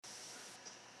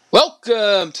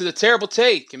Welcome to the Terrible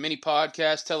Take, a mini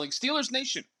podcast telling Steelers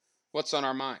Nation what's on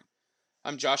our mind.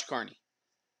 I'm Josh Carney.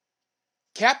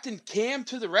 Captain Cam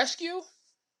to the rescue?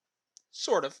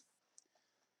 Sort of.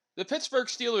 The Pittsburgh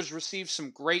Steelers received some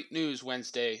great news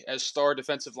Wednesday as star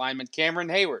defensive lineman Cameron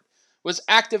Heyward was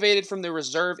activated from the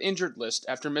reserve injured list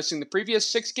after missing the previous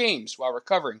 6 games while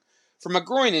recovering from a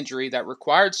groin injury that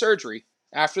required surgery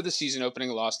after the season-opening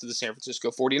loss to the San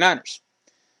Francisco 49ers.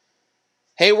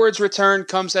 Heyward's return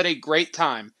comes at a great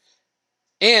time,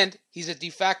 and he's a de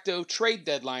facto trade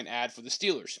deadline add for the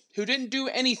Steelers, who didn't do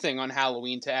anything on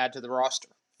Halloween to add to the roster,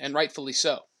 and rightfully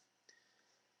so.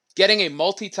 Getting a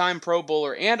multi-time Pro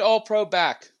Bowler and All-Pro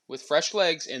back with fresh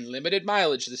legs and limited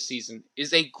mileage this season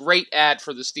is a great add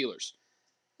for the Steelers,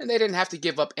 and they didn't have to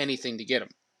give up anything to get him.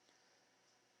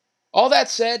 All that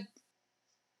said,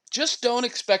 just don't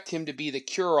expect him to be the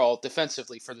cure-all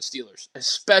defensively for the Steelers,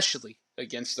 especially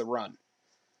against the run.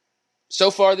 So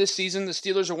far this season, the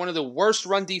Steelers are one of the worst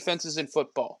run defenses in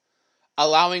football,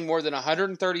 allowing more than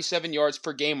 137 yards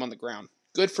per game on the ground,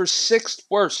 good for 6th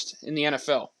worst in the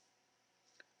NFL.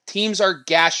 Teams are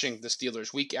gashing the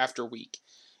Steelers week after week,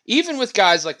 even with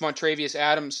guys like Montravius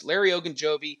Adams, Larry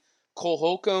Ogunjobi, Cole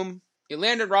Holcomb,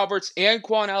 Elandon Roberts, and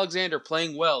Quan Alexander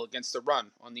playing well against the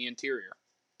run on the interior.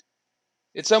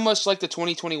 It's almost like the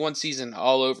 2021 season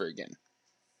all over again.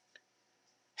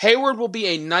 Heyward will be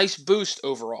a nice boost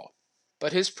overall,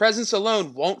 but his presence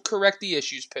alone won't correct the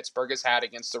issues Pittsburgh has had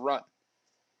against the run.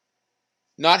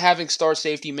 Not having star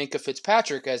safety Minkah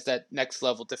Fitzpatrick as that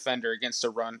next-level defender against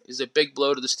the run is a big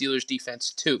blow to the Steelers'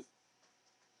 defense, too.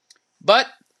 But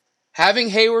having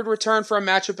Heyward return for a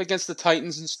matchup against the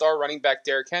Titans and star running back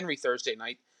Derrick Henry Thursday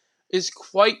night is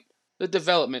quite the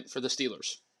development for the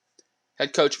Steelers.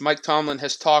 Head coach Mike Tomlin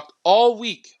has talked all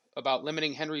week about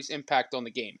limiting Henry's impact on the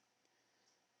game.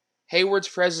 Heyward's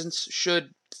presence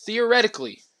should,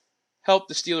 theoretically, help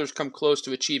the Steelers come close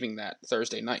to achieving that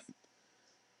Thursday night.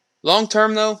 Long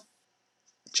term, though,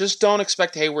 just don't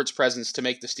expect Heyward's presence to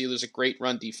make the Steelers a great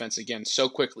run defense again so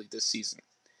quickly this season,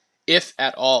 if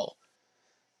at all.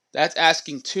 That's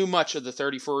asking too much of the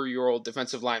 34-year-old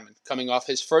defensive lineman coming off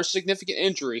his first significant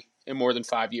injury in more than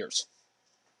 5 years.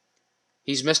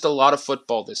 He's missed a lot of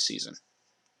football this season.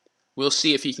 We'll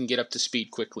see if he can get up to speed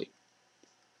quickly.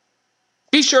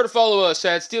 Be sure to follow us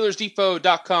at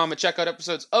SteelersDepot.com and check out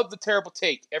episodes of The Terrible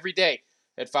Take every day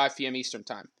at 5 p.m. Eastern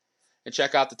Time. And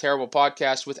check out The Terrible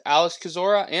Podcast with Alex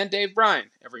Kozora and Dave Bryan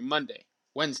every Monday,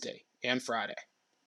 Wednesday, and Friday.